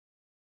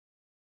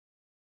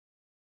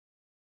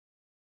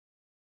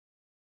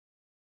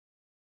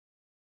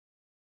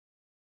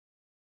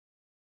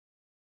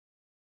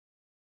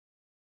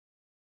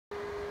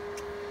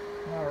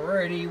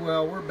Alrighty,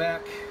 well, we're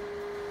back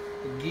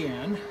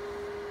again,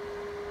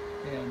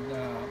 and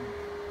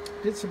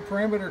did some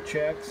parameter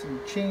checks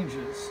and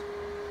changes.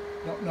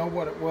 Don't know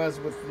what it was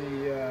with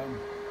the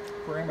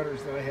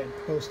parameters that I had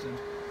posted,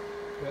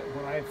 but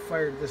when I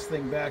fired this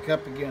thing back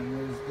up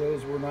again,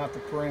 those were not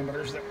the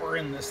parameters that were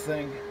in this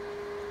thing.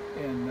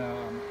 And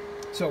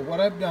so what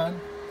I've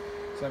done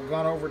is I've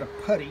gone over to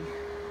PuTTY,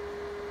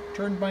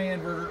 turned my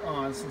inverter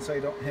on since I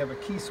don't have a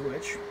key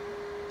switch,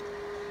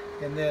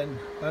 and then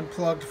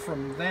unplugged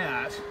from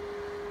that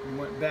and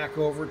went back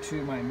over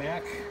to my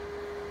Mac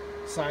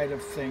side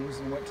of things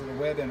and went to the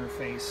web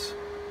interface.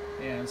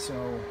 And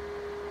so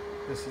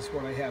this is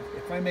what I have.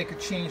 If I make a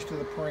change to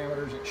the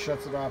parameters, it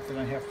shuts it off, then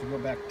I have to go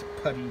back to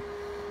PuTTY to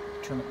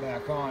turn it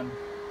back on.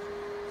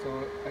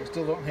 So I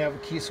still don't have a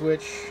key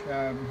switch.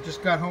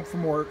 Just got home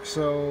from work,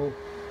 so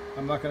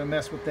I'm not going to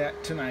mess with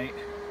that tonight.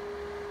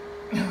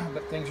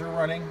 But things are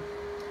running.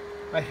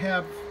 I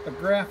have a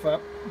graph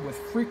up with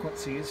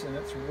frequencies and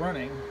it's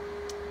running,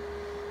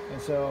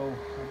 and so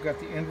I've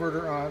got the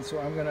inverter on, so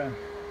I'm gonna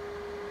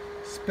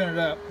spin it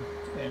up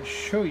and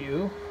show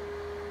you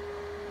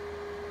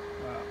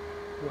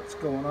what's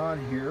going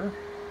on here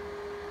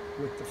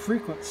with the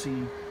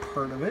frequency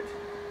part of it.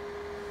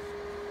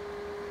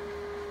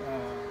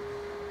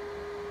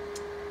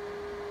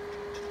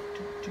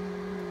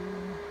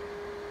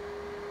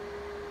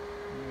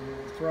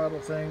 The throttle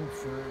thing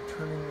for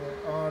turning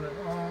it on and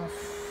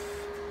off.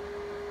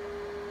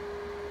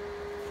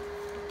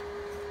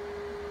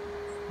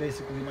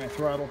 Basically my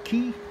throttle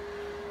key,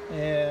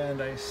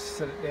 and I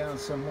set it down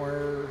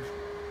somewhere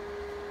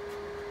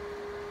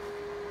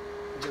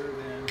other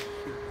than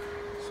here,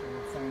 so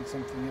we'll find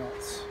something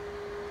else.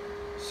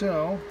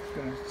 So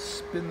I'm going to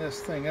spin this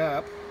thing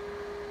up,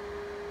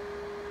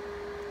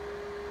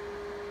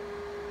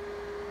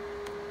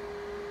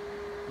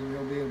 and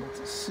you'll be able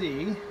to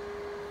see.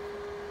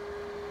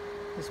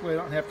 This way I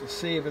don't have to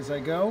save as I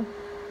go.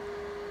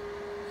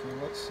 So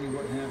let's see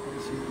what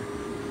happens here.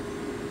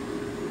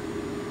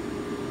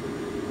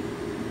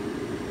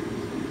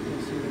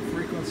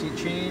 Frequency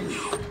change,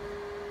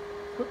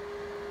 or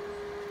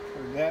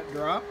that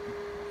drop.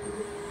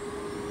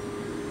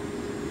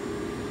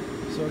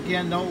 So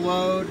again, no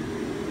load.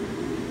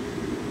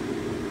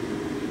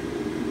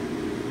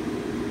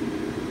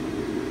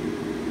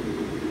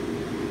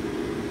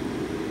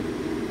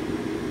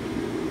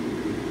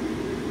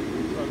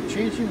 So I'm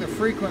changing the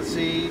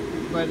frequency,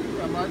 but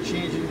I'm not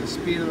changing the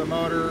speed of the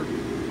motor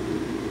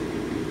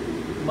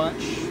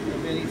much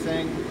of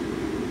anything.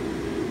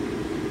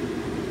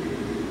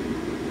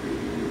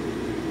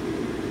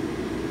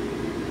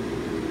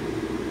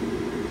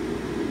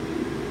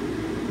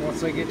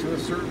 Once I get to a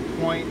certain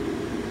point,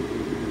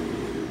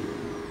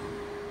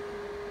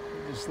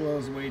 it just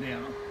slows way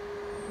down.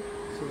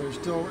 So there's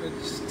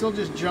it still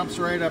just jumps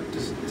right up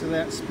to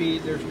that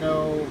speed. There's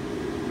no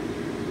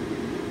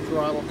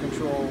throttle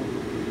control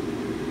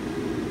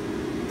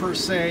per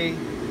se,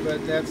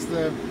 but that's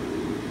the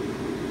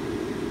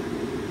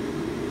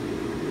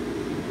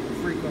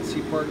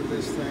frequency part of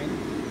this thing.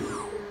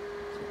 So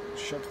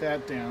shut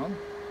that down.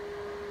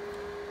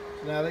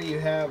 Now that you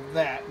have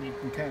that, and you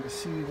can kind of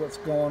see what's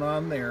going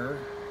on there,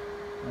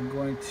 I'm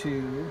going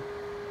to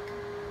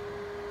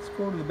let's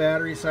go to the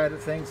battery side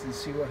of things and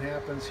see what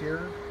happens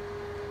here.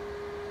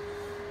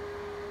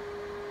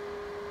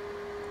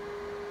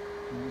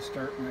 Let me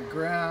start my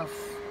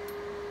graph.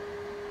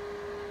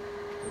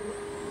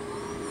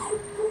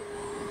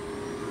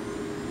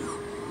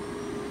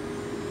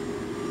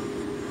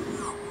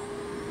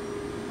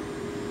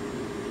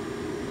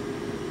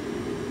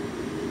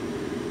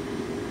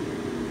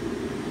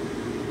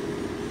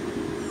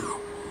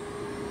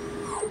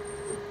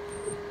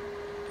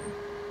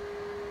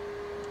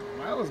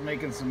 I was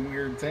making some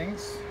weird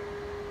things.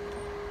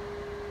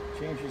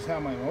 Changes how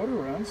my motor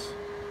runs.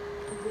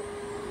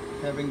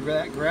 Having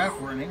that graph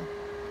running.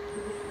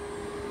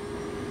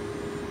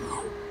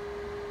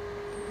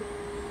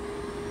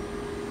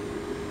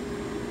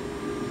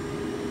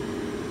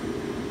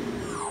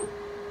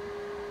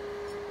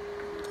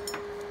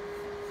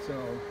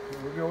 So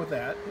we'll go with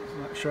that. It's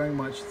not showing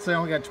much. It's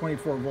only got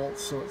 24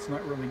 volts, so it's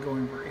not really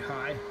going very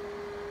high.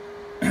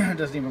 It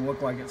doesn't even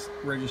look like it's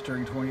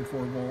registering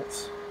 24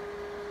 volts.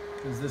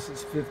 Because this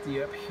is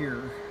 50 up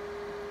here.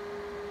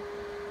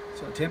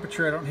 So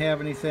temperature, I don't have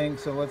anything,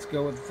 so let's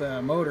go with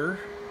motor.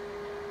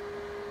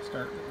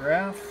 Start the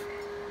graph.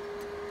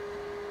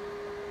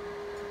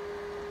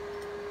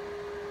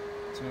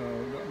 So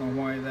don't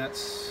know why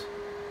that's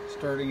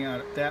starting out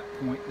at that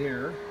point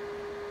there,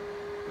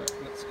 but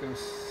let's go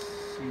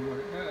see what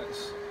it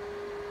does.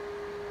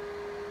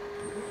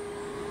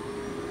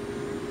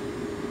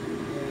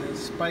 And it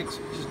spikes,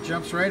 just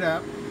jumps right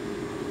up.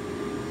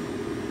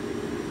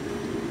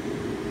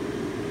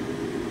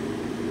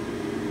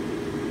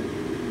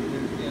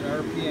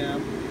 RPM.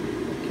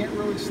 I can't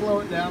really slow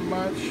it down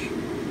much.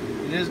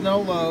 It is no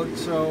load,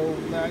 so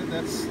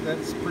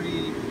that's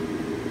pretty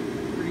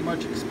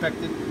much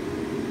expected.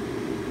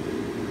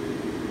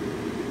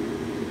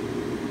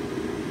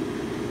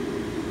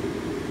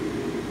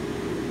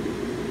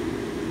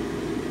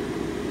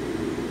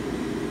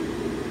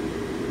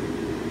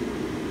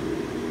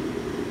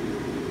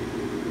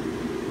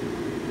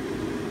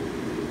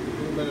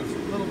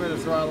 bit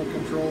of throttle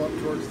control up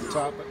towards the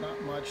top, but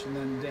not much, and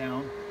then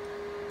down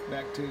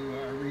back to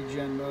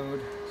regen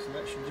mode. So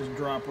that should just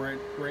drop right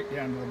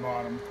down to the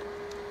bottom.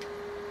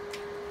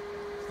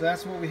 So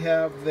that's what we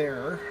have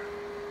there.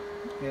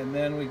 And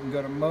then we can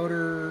go to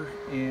motor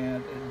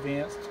and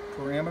advanced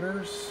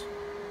parameters.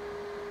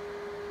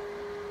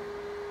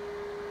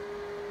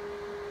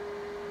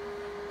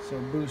 So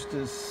boost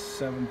is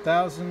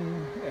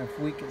 7,000, F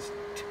weak is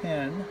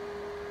 10.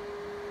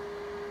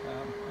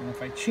 And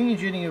if I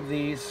change any of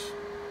these,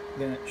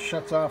 then it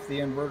shuts off the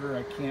inverter.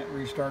 I can't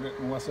restart it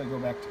unless I go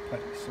back to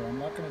putty. So I'm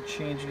not going to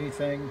change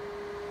anything.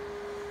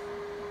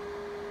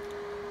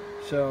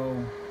 So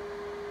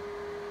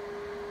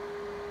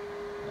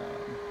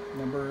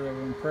number of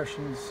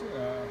impressions,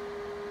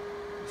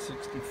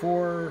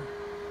 64,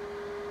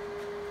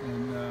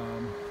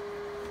 and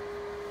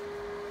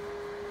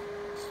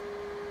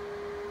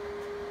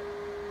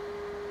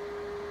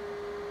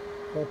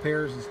whole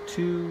pairs is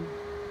 2,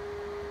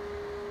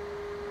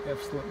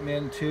 F slip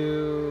min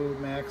 2,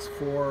 max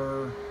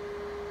 4,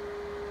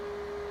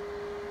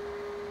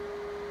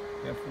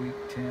 F weak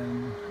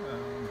 10,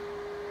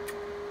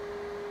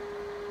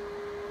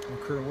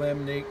 occur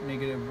lem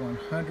negative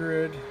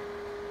 100.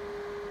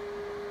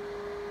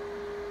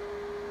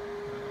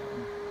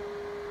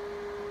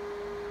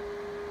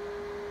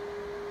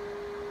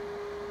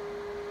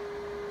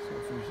 So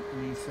if there's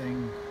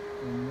anything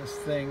in this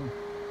thing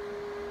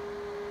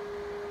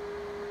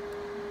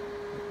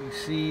that we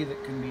see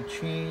that can be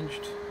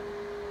changed,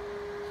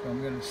 so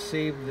I'm going to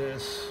save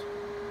this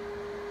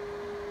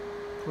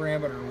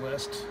parameter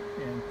list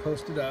and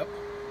post it up.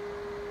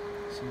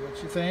 See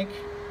what you think.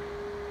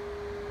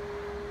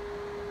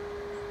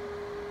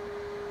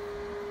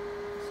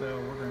 So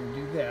we're going to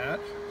do that.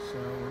 So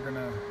we're going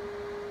to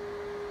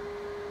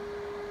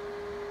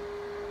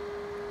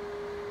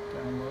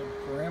download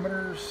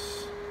parameters.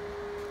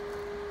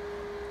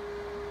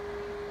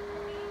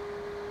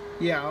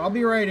 Yeah, I'll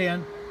be right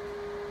in.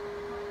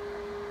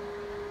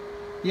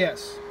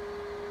 Yes.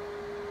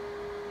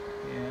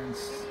 And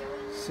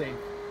save.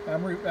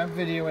 I'm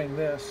videoing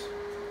this,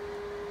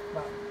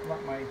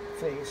 not my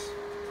face.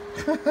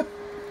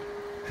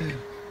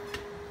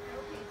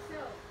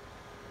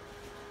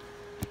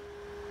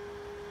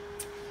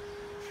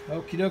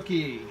 Okie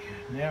dokie.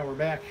 Now we're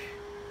back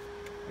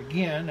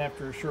again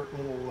after a short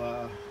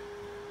little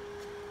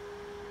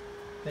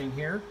thing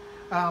here.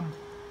 There's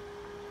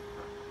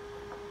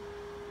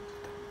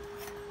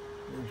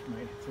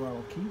my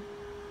throttle key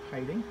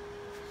hiding.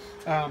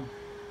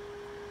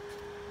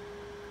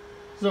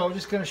 So I'm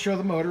just going to show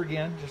the motor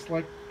again, just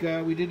like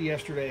we did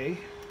yesterday.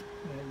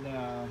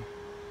 And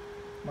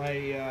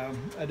my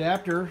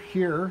adapter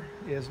here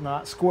is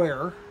not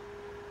square.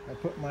 I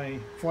put my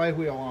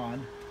flywheel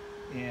on,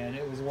 and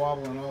it was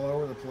wobbling all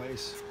over the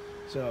place.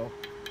 So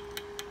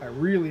I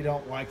really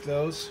don't like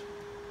those.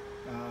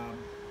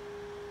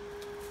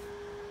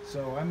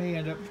 So I may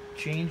end up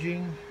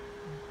changing.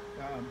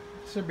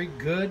 This would be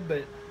good,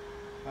 but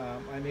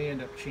I may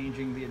end up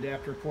changing the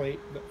adapter plate.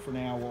 But for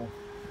now, we'll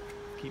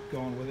keep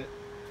going with it.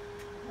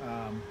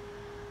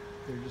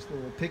 They're just a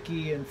little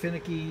picky and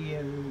finicky,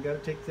 and got to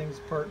take things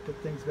apart, put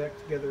things back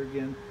together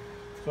again.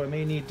 So I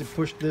may need to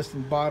push this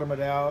and bottom it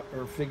out,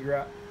 or figure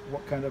out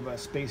what kind of a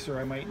spacer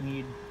I might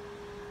need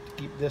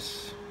to keep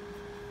this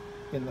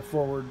in the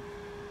forward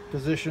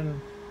position,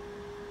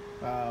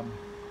 so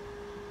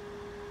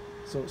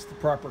it's the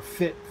proper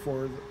fit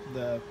for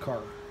the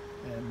car.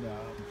 And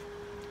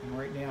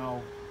right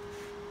now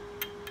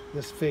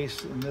this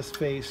face and this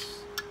face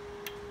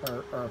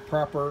are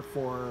proper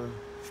for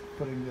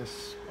putting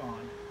this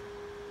on.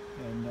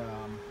 And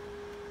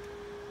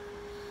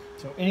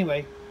so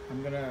anyway,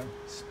 I'm gonna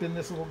spin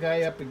this little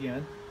guy up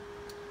again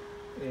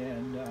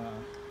and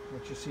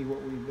let you see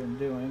what we've been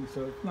doing.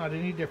 So it's not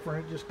any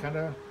different, it just kind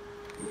of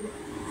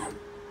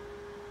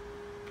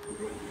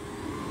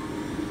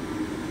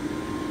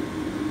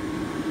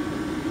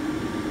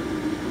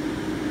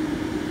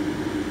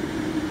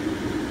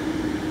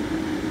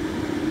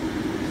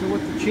so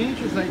with the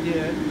changes I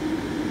did,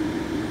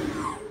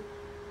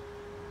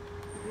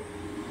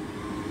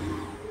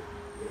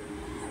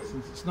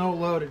 since it's no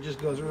load, it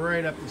just goes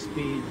right up to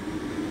speed.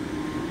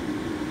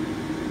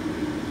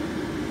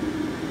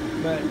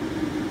 But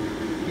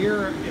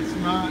here it's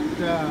not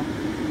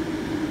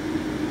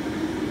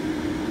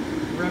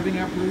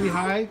revving up really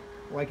high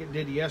like it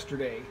did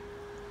yesterday,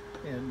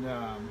 and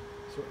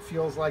so it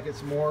feels like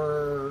it's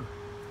more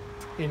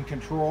in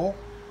control,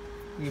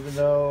 even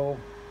though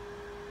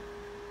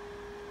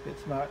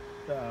it's not.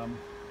 So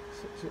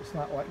it's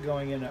not like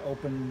going in an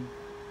open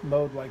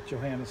mode like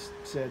Johannes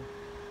said.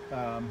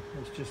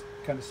 It's just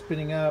kind of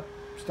spinning up,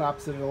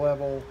 stops at a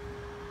level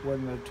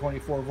when the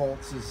 24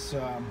 volts is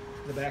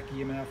the back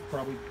EMF,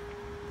 probably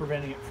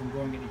preventing it from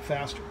going any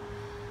faster.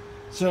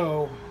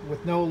 So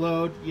with no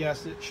load,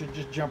 yes, it should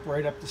just jump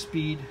right up to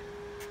speed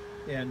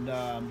and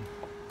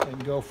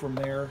go from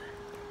there.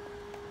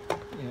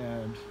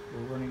 And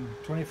we're running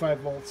 25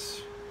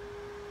 volts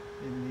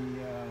in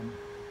the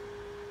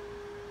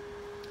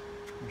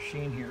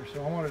machine here.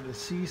 So I wanted to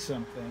see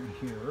something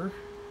here.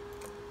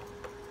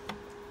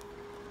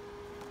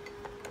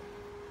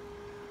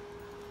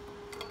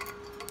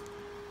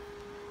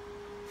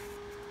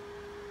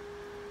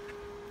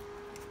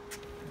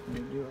 I'm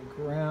going to do a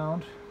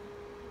ground.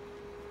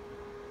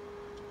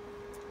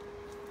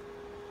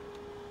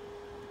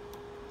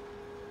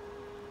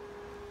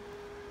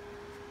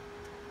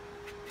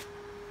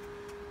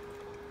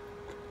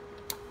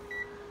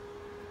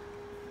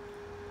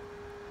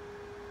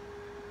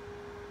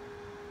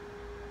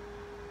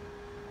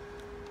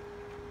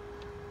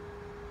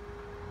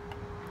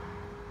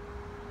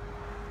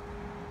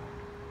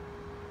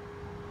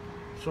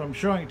 So I'm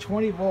showing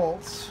 20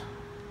 volts.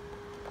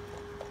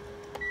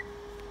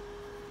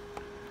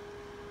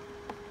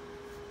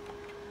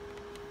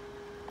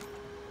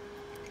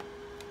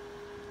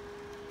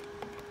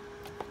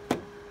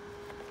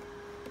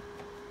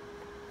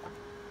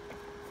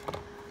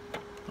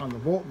 On the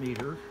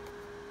voltmeter.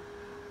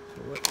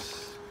 So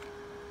let's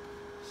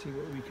see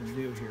what we can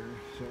do here.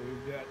 So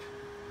we've got,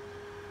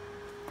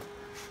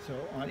 so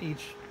on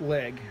each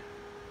leg,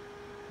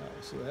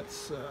 so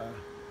that's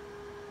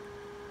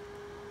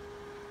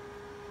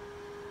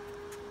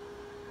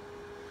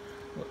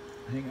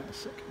hang on a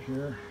second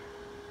here.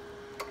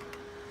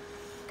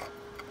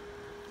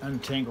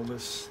 Untangle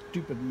this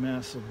stupid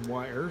mess of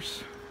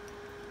wires.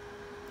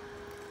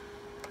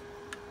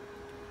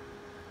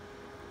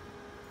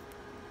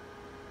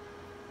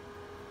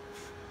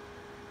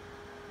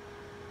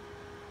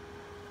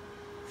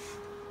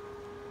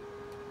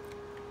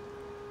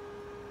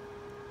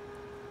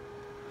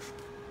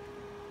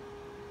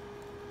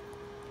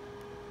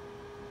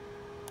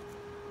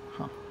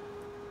 Huh.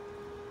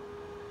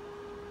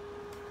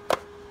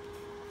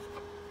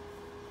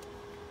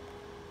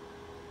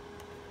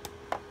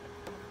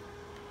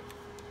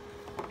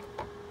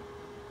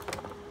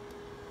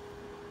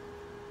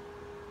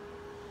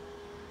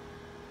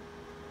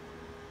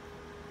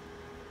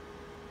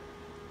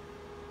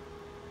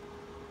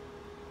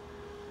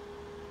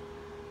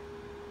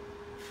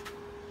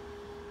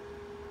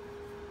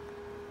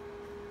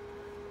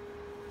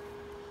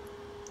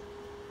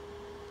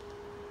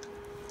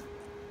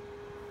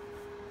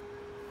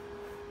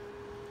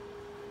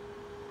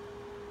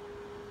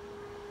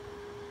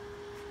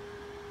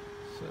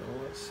 So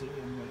let's see,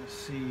 I'm going to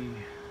see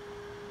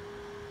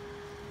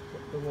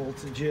what the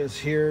voltage is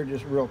here,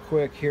 just real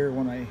quick here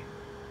when I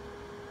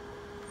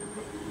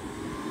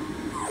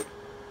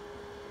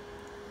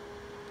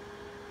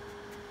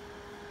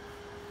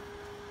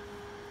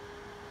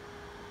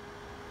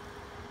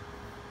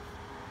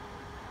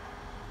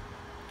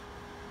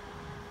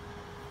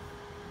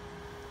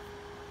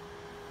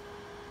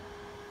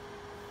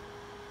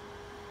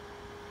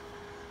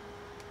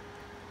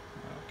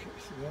okay,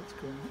 so that's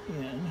going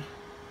in.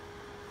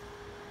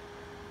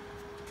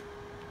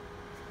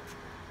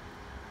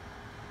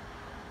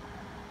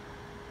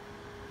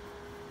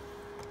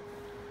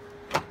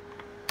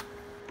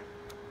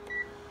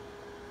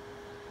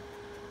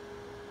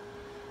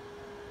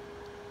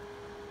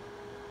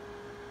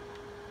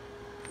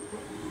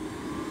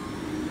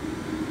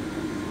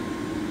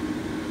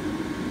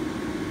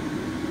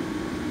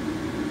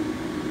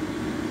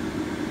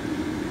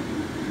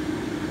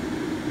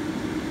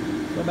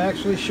 I'm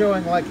actually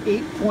showing like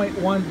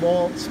 8.1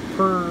 volts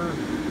per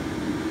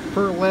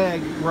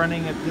leg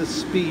running at this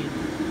speed.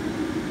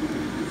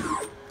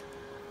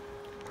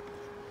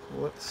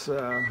 Let's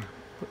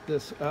put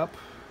this up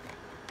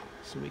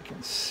so we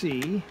can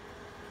see.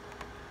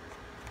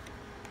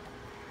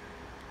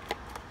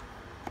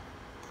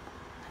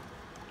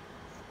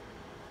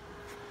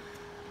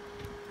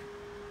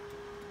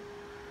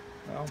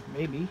 Well,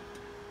 maybe.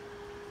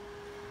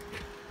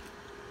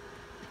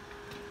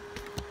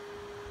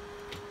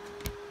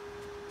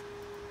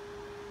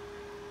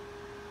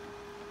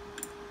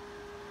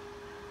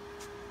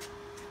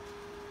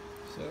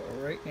 So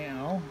right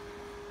now,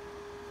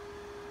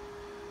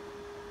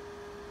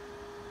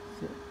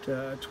 it's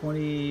at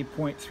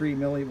 20.3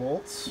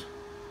 millivolts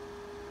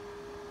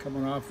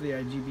coming off the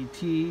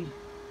IGBT.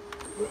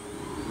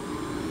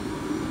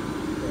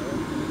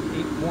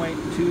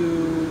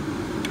 8.2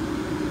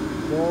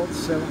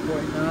 volts,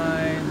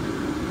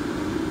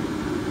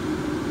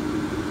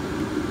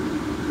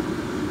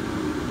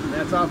 7.9.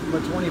 That's off of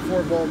a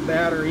 24 volt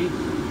battery.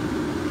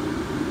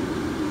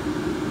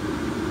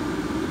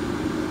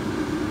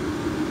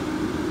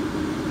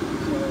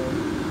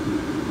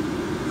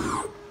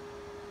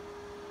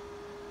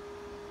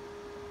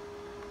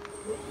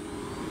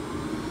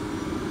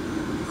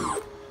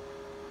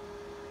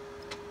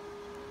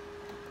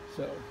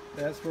 So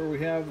that's where we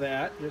have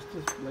that, just to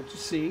let you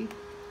see.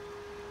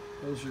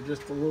 Those are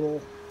just the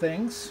little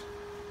things.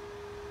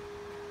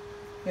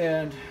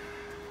 And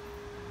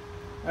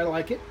I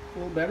like it a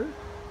little better.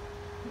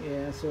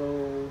 And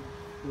so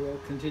we'll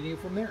continue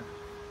from there.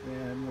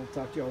 And we'll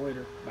talk to y'all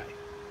later. Bye.